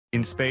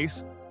In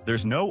space,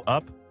 there's no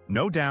up,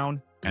 no down,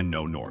 and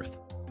no north.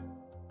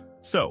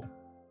 So,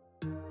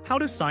 how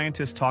do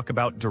scientists talk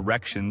about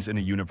directions in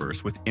a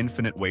universe with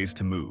infinite ways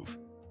to move?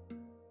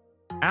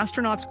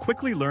 Astronauts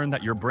quickly learn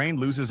that your brain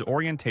loses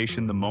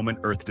orientation the moment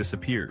Earth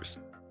disappears.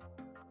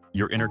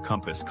 Your inner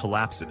compass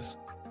collapses.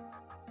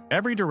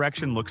 Every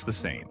direction looks the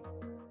same.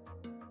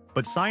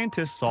 But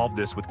scientists solve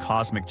this with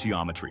cosmic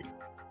geometry.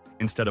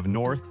 Instead of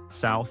north,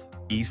 south,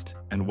 east,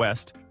 and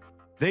west,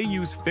 they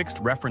use fixed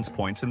reference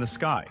points in the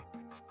sky.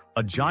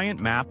 A giant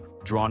map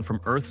drawn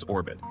from Earth's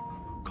orbit,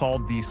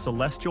 called the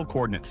Celestial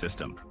Coordinate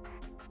System.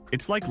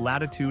 It's like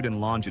latitude and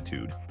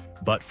longitude,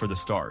 but for the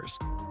stars.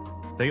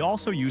 They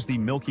also use the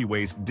Milky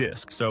Way's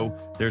disk, so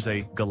there's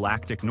a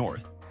galactic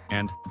north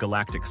and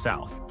galactic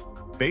south,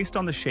 based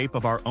on the shape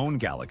of our own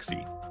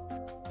galaxy.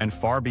 And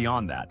far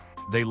beyond that,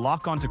 they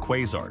lock onto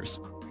quasars,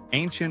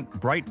 ancient,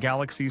 bright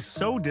galaxies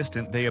so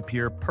distant they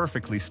appear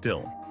perfectly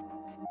still.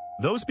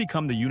 Those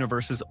become the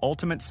universe's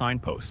ultimate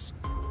signposts.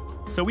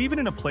 So even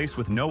in a place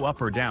with no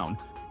up or down,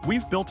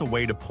 we've built a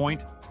way to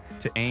point,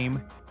 to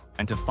aim,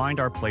 and to find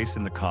our place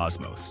in the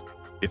cosmos.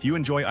 If you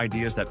enjoy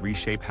ideas that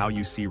reshape how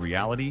you see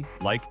reality,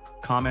 like,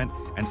 comment,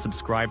 and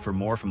subscribe for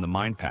more from the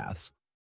Mindpaths.